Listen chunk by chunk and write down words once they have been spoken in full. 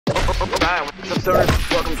Alright, what's up,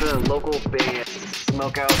 stoners? Welcome to the local band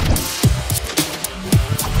Smokeout.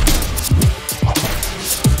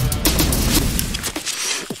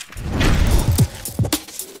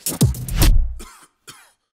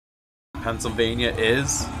 Pennsylvania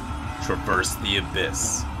is Traverse the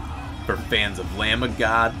Abyss. For fans of Lamb of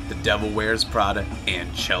God, The Devil Wears Prada,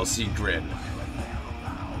 and Chelsea Grin.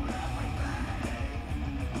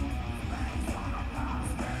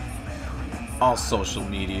 All social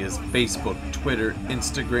medias, Facebook, Twitter,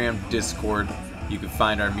 Instagram, Discord. You can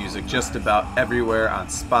find our music just about everywhere on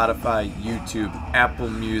Spotify, YouTube,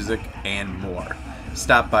 Apple Music, and more.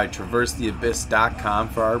 Stop by traversetheabyss.com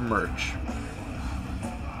for our merch.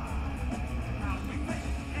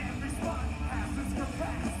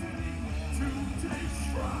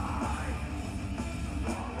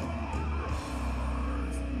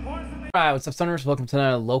 Alright, what's up, Stoners? Welcome to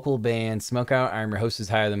another local band, Smokeout. I'm your host who's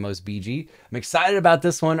higher than most, BG. I'm excited about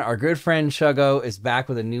this one. Our good friend Shugo is back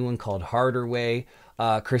with a new one called Harder Way.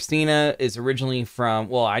 Christina is originally from,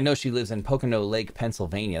 well, I know she lives in Pocono Lake,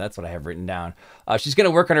 Pennsylvania. That's what I have written down. She's going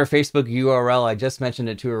to work on her Facebook URL. I just mentioned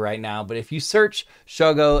it to her right now. But if you search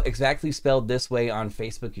Shugo, exactly spelled this way, on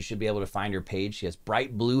Facebook, you should be able to find her page. She has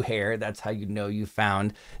bright blue hair. That's how you know you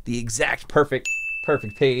found the exact perfect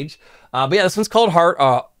page. But yeah, this one's called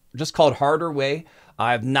just called Harder Way.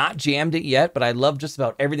 I've not jammed it yet, but I love just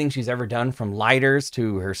about everything she's ever done, from lighters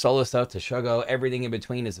to her solo stuff to Shugo. Everything in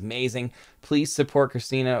between is amazing. Please support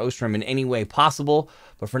Christina Ostrom in any way possible.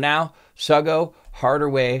 But for now, Shugo, Harder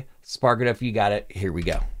Way, spark it up if you got it. Here we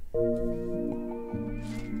go.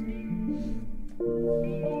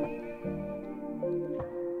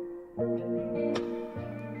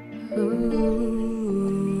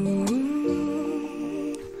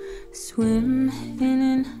 Swim in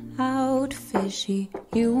and out, fishy.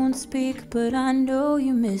 You won't speak, but I know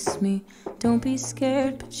you miss me. Don't be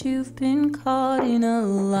scared, but you've been caught in a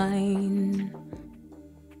line.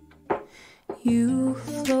 You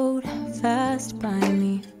float fast by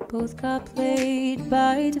me. Both got played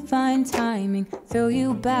by divine timing. Throw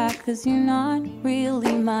you back, 'cause you're not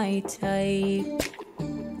really my type.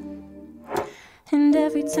 And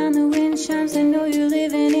every time the wind chimes, I know you're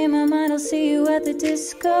living in my mind. I'll see you at the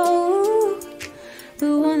disco.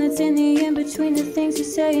 The one that's in the in-between, the things you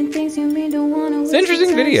say and things you mean. Don't want to. It's an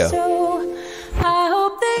interesting video. So I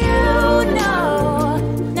hope that you know,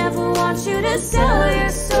 never want you to sell your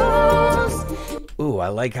souls. Ooh, I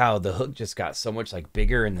like how the hook just got so much like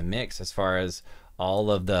bigger in the mix as far as all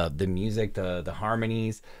of the music, the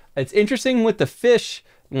harmonies. It's interesting with the fish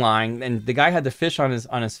line, and the guy had the fish on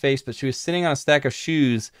his face, but she was sitting on a stack of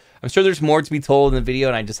shoes. I'm sure there's more to be told in the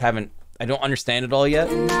video, and I don't understand it all yet.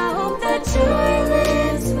 And I hope that joy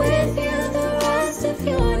lives with you the rest of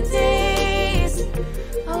your days.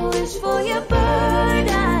 I wish for your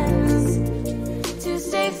burdens to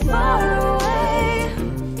stay far away.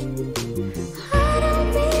 I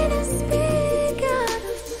don't mean to speak out of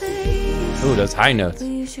place. Ooh, those high notes. But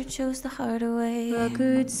you sure chose the harder way.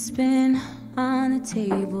 Records spin on the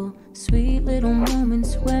table. Sweet little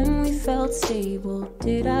moments when we felt stable.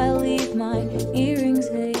 Did I leave my earrings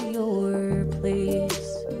at your place?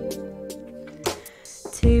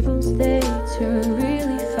 Tables, they turn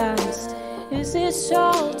really fast. Is this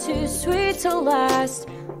all too sweet to last?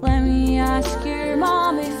 Let me ask your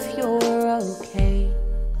mom if you're okay.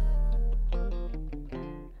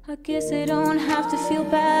 I guess I don't have to feel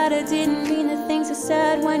bad. I didn't mean the things I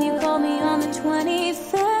said when you called me on the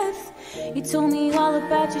 25th. You told me all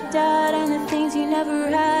about your dad and the things you never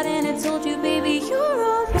had, and I told you, baby, you're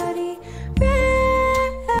already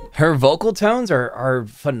ready. Her vocal tones are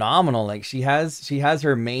phenomenal. Like she has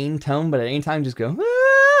her main tone, but at any time just go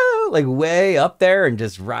like way up there and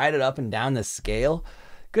just ride it up and down the scale.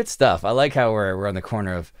 Good stuff. I like how we're on the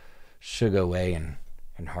corner of Shugo Way and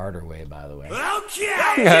Harder Way, by the way.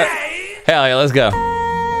 Okay. Hell yeah, let's go.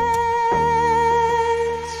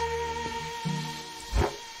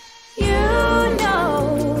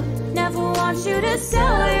 You to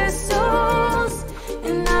sell your souls,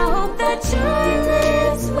 and I hope that joy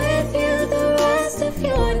lives with you the rest of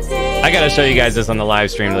your days. I gotta show you guys this on the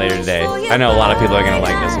live stream later today. I know a lot of people are gonna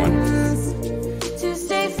like this one. To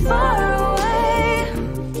stay far away.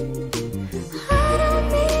 I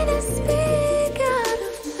don't mean to speak out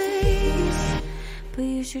of place, but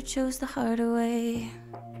you sure chose the harder way.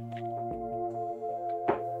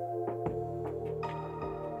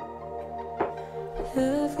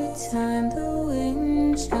 Every time the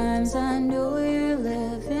wind chimes, I know you're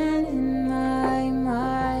living in my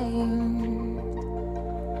mind.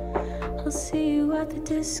 I'll see you at the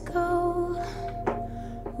disco.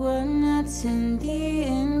 One that's in the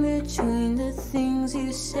in-between, the things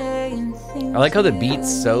you say saying things. I like how the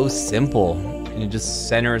beat's so simple and it just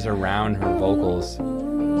centers around her vocals.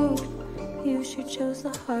 You should choose the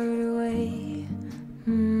harder way.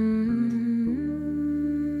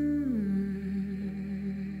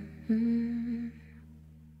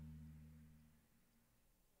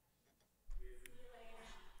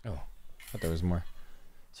 Oh, I thought there was more.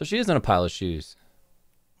 So she is in a pile of shoes.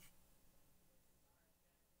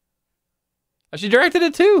 Oh, she directed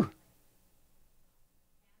it too.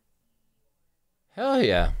 Hell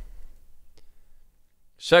yeah.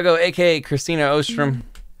 Shugo, aka Christina Ostrom.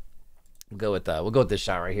 We'll go with this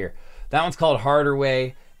shot right here. That one's called Harder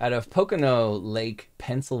Way, out of Pocono Lake,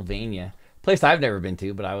 Pennsylvania. Place I've never been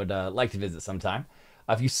to, but I would like to visit sometime.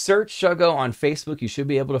 If you search Shugo on Facebook, you should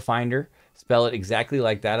be able to find her. Spell it exactly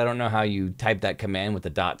like that. I don't know how you type that command with the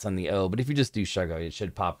dots on the O, but if you just do Shugo, it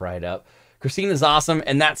should pop right up. Christina's awesome,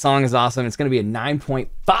 and that song is awesome. It's going to be a 9.5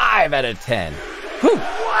 out of 10. Whew.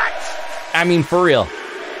 What? I mean, for real.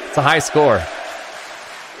 It's a high score.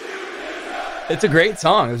 It's a great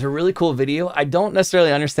song. It was a really cool video. I don't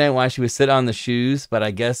necessarily understand why she would sit on the shoes, but I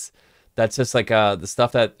guess that's just like the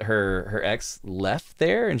stuff that her ex left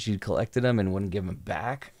there, and she collected them and wouldn't give them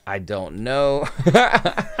back. I don't know.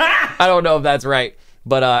 I don't know if that's right,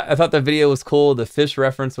 but I thought the video was cool. The fish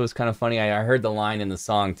reference was kind of funny. I heard the line in the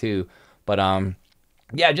song too, but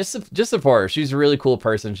yeah, just support her. She's a really cool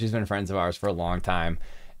person. She's been friends of ours for a long time,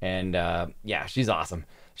 and yeah, she's awesome.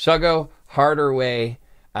 Shugo, Harder Way,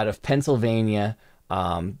 out of Pennsylvania.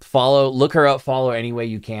 Look her up, follow her any way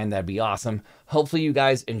you can. That'd be awesome. Hopefully you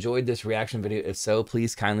guys enjoyed this reaction video. If so,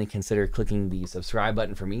 please kindly consider clicking the subscribe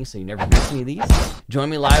button for me so you never miss any of these. Join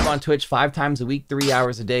me live on Twitch 5 times a week, 3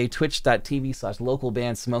 hours a day,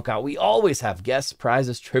 twitch.tv/localbandsmokeout. We always have guests,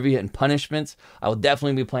 prizes, trivia, and punishments. I will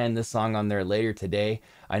definitely be playing this song on there later today.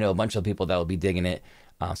 I know a bunch of people that will be digging it.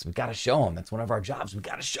 So we got to show them. That's one of our jobs. We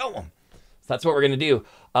got to show them. So that's what we're going to do.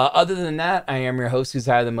 Other than that, I am your host who's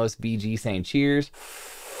higher than most, BG, saying cheers.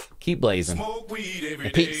 Keep blazing. Smoke weed every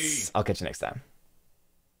And peace. I'll catch you next time.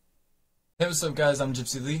 Hey, what's up, guys? I'm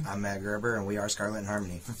Gypsy Lee. I'm Matt Gerber, and we are Scarlet and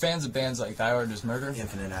Harmony. For fans of bands like Thy Artist Murder,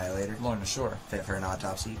 Infinite Annihilator, Lorna Shore, Fit for an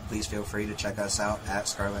Autopsy, please feel free to check us out at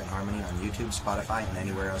Scarlet and Harmony on YouTube, Spotify, and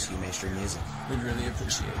anywhere else you may stream music. we'd really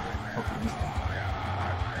appreciate it. Hope you meet them.